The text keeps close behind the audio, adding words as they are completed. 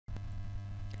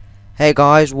Hey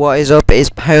guys, what is up? It's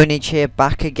Pwnage here,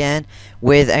 back again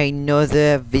with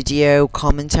another video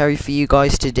commentary for you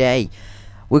guys today.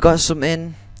 We got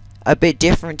something a bit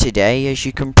different today. As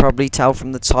you can probably tell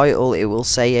from the title, it will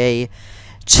say a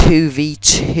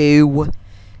 2v2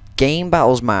 game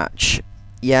battles match.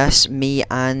 Yes, me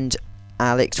and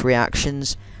Alex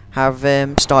Reactionzz have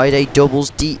started a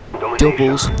doubles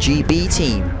GB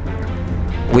team.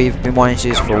 We've been wanting to do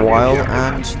this for a while,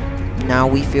 and now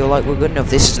we feel like we're good enough.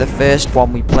 This is the first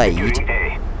one we played,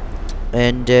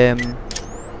 and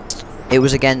it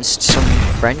was against some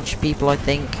French people, I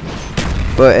think.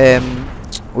 But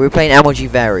we were playing Pwnage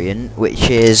variant,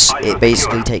 which is, it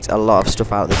basically takes a lot of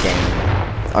stuff out of the game.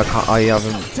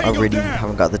 I really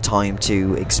haven't got the time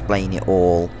to explain it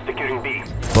all.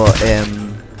 But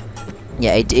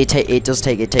yeah, it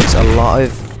takes a lot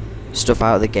of stuff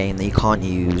out of the game that you can't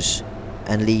use,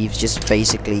 and leaves just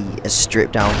basically a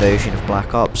stripped down version of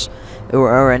Black Ops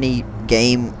or any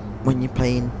game when you're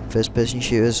playing first person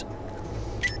shooters.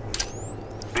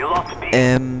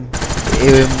 It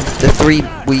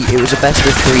was a best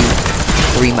of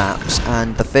three maps,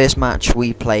 and the first match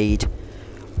we played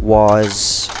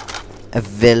was a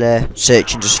Villa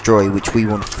Search and Destroy, which we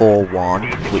won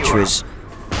 4-1,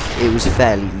 it was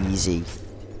fairly easy.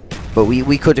 But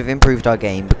we could have improved our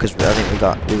game, because I think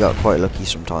we got quite lucky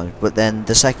sometimes. But then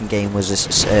the second game was a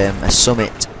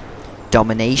Summit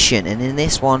domination, and in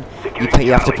this one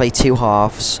you have to play two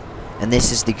halves, and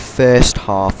this is the first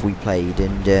half we played,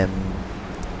 and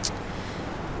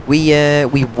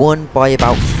we won by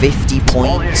about 50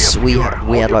 points. We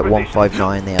had like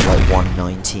 159, they had like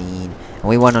 119, and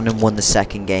we went on and won the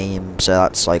second game. So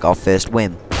that's like our first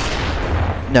win.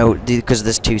 No, because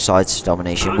there's two sides to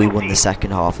domination. We won the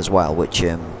second half as well, which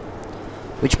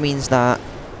means that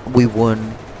we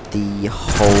won the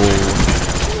whole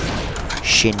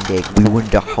shindig. We won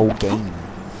the whole game,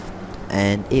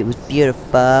 and it was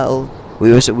beautiful.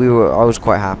 I was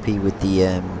quite happy with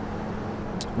the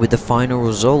final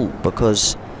result,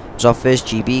 because it was our first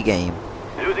GB game.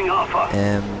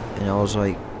 And I was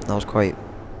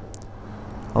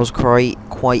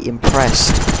quite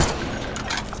impressed.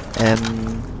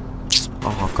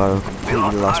 Oh god, I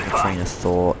completely lost my train of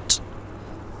thought.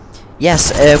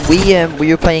 Yes, we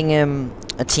were playing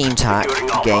a team tac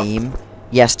game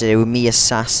yesterday with me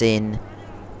assassin,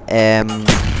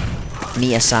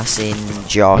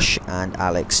 Josh and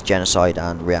Alex, Genocide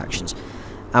and Reactionzz,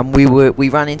 and we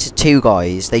ran into two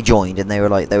guys. They joined and they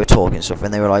were talking and stuff,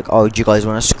 and they were like, "Oh, do you guys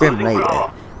want to scrim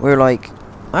later?" We were like,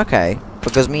 "Okay,"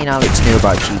 because me and Alex knew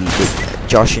about GB.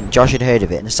 Josh had heard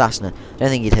of it, and Assassin, I don't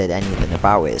think he'd heard anything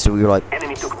about it, so we were like,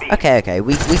 okay,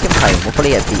 we can play him, we'll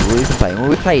probably get beat, we can play him. Well,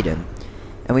 we played him,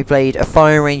 and we played a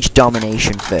firing range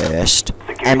domination first,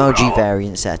 MLG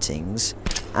variant settings,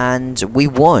 and we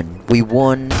won. We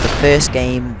won the first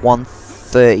game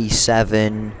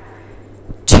 137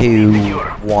 to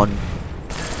 1.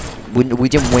 We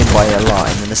didn't win by a lot,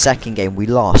 and then the second game we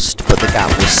lost, but the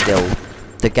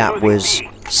gap was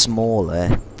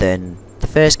smaller than the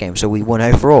first game, so we won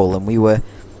overall, and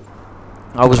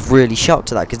I was really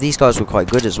shocked at that, because these guys were quite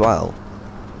good as well.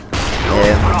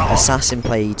 Assassin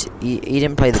played, he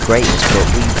didn't play the greatest, but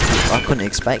I couldn't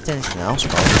expect anything else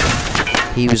from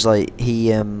him. He was like, it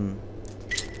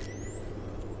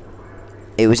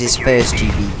was his first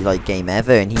GB game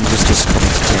ever, and he was just coming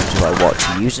to terms with what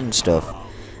to use and stuff.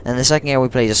 And the second game we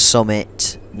played a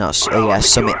Summit,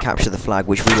 Summit Capture the Flag,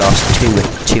 which we lost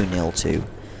 2-0 to.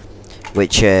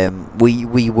 Which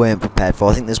we weren't prepared for.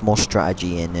 I think there's more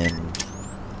strategy in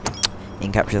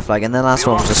Capture the Flag. And the last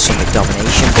one was a Summit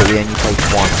Domination, but we only played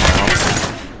one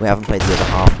half. We haven't played the other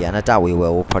half yet, and I doubt we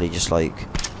will. We'll probably just forget.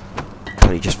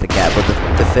 But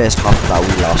the first half of that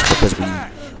we lost, because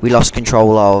we lost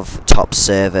control of top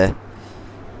server.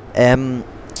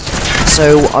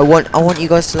 So I want you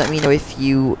guys to let me know if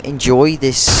you enjoy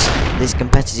this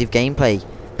competitive gameplay,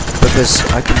 because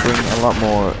I can bring a lot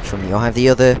more from you. I have the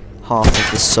other half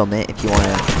of the Summit if you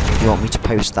want me to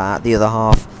post that. The other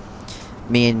half,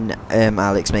 me and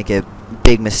Alex make a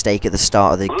big mistake at the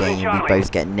start of the game. We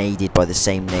both get naded by the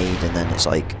same nade, and then it's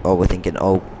like, oh, we're thinking,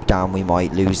 oh damn, we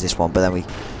might lose this one, but then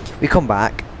we come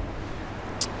back.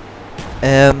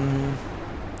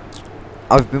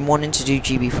 I've been wanting to do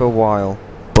GB for a while,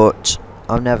 but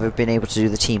I've never been able to do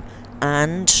the team,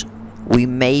 and we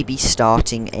may be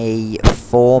starting a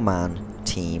 4-man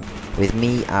team with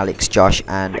me, Alex, Josh,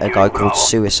 and a guy called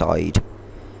Suicide.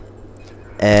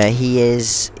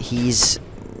 He's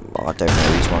well, I don't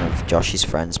know, he's one of Josh's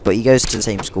friends, but he goes to the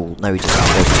same school. No, he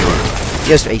doesn't. He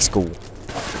goes to a school.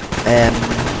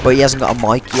 But he hasn't got a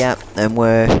mic yet,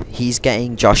 and he's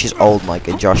getting Josh's old mic,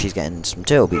 and Josh is getting some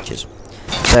turtle beaches.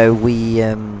 So we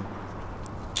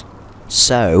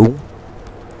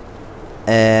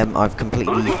I've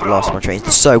completely lost my train.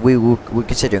 So we're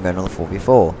considering going on the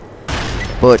 4v4,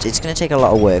 but it's going to take a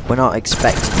lot of work. We're not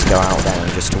expecting to go out there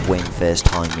and just to win first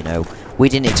time, you know. We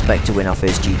didn't expect to win our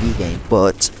first GB game,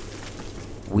 but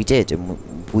we did,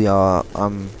 and we are.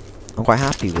 I'm quite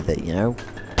happy with it, you know.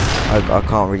 I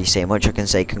can't really say much. I can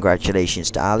say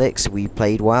congratulations to Alex. We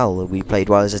played well. We played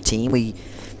well as a team. We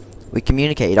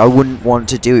communicated. I wouldn't want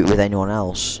to do it with anyone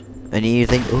else. And you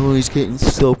think, oh, he's getting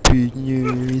soppy,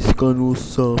 no, he's gone all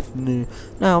soft, no.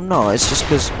 No, I'm not. It's just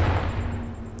because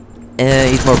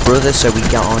he's my brother, so we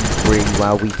get on really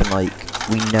well. We can, like,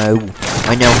 I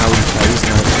know how he plays,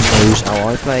 and he knows how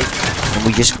I play. And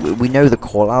we know the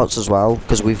call-outs as well,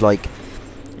 because we've, like,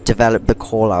 developed the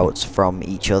call-outs from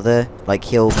each other. Like,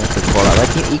 he'll make a call-out. Like,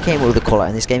 he came up with a call-out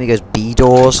in this game, he goes,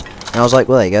 B-doors. And I was like,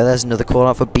 well, there you go, there's another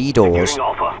call-out for B-doors.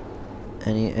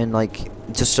 And like,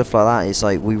 just stuff like that. It's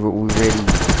like we really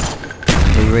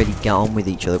get on with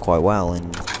each other quite well.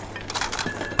 And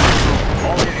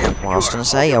what I was gonna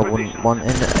say, I wouldn't want,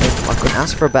 I couldn't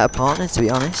ask for a better partner, to be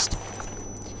honest.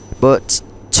 But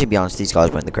to be honest, these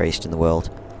guys weren't the greatest in the world.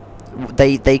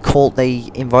 They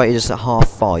invited us at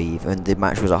 5:30, and the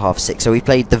match was at 6:30. So we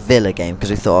played the Villa game because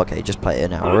we thought, okay, just play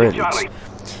it an hour early.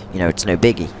 You know, it's no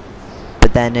biggie.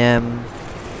 But then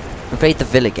we played the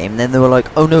Villa game, and then they were like,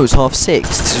 oh no, it's 6:30.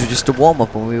 This was just a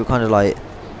warm-up, and we were kind of like,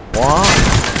 what?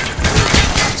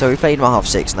 So we played them at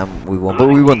 6:30, and then we won. But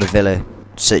we won the Villa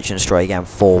Search and Destroy game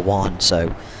 4-1,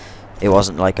 so it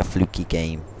wasn't like a fluky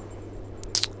game.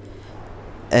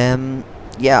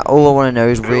 Yeah, all I want to know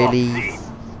is really,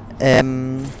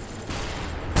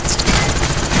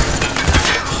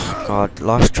 God,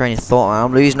 lost train of thought.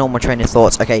 I'm losing all my train of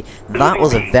thoughts. Okay, that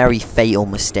was a very fatal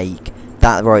mistake.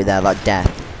 That right there, that death.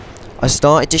 I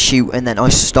started to shoot and then I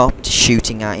stopped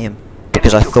shooting at him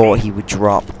because I thought he would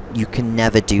drop. You can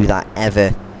never do that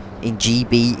ever. In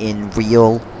GB, in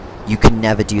real, you can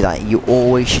never do that. You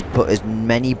always should put as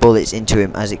many bullets into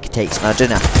him as it takes. And I don't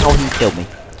know how he killed me,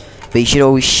 but you should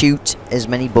always shoot as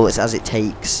many bullets as it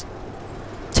takes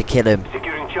to kill him.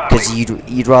 Because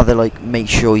you'd rather, like, make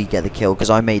sure you get the kill.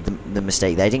 Because I made the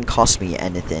mistake there. It didn't cost me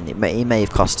anything. It may have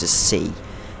cost us C,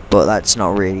 but that's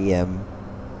not really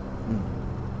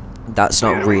that's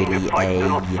not really it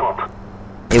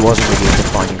wasn't really a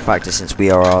defining factor, since we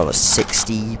are all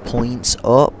 60 points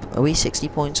up. Are we 60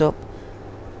 points up?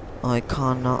 I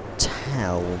cannot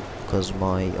tell because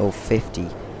my 50.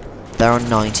 They're on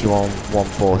 91,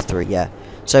 143. Yeah.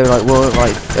 So like we're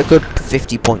like a good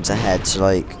 50 points ahead. So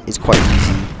like it's quite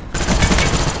easy.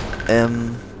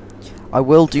 I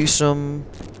will do some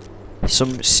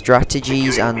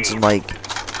strategies and some like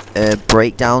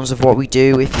breakdowns of what we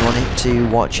do if you wanted to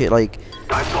watch it. Like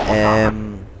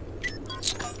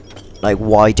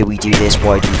why do we do this?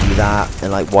 Why do we do that?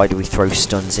 And like why do we throw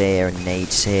stuns here and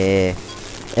nades here?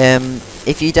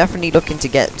 If you're definitely looking to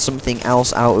get something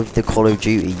else out of the Call of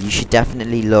Duty, you should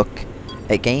definitely look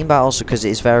at game battles, because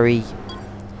it's very,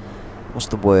 what's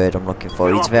the word I'm looking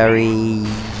for? It's very,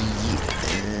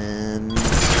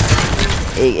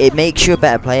 it makes you a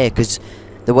better player, because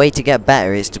the way to get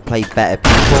better is to play better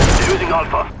people.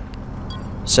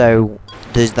 So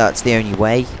that's the only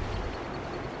way.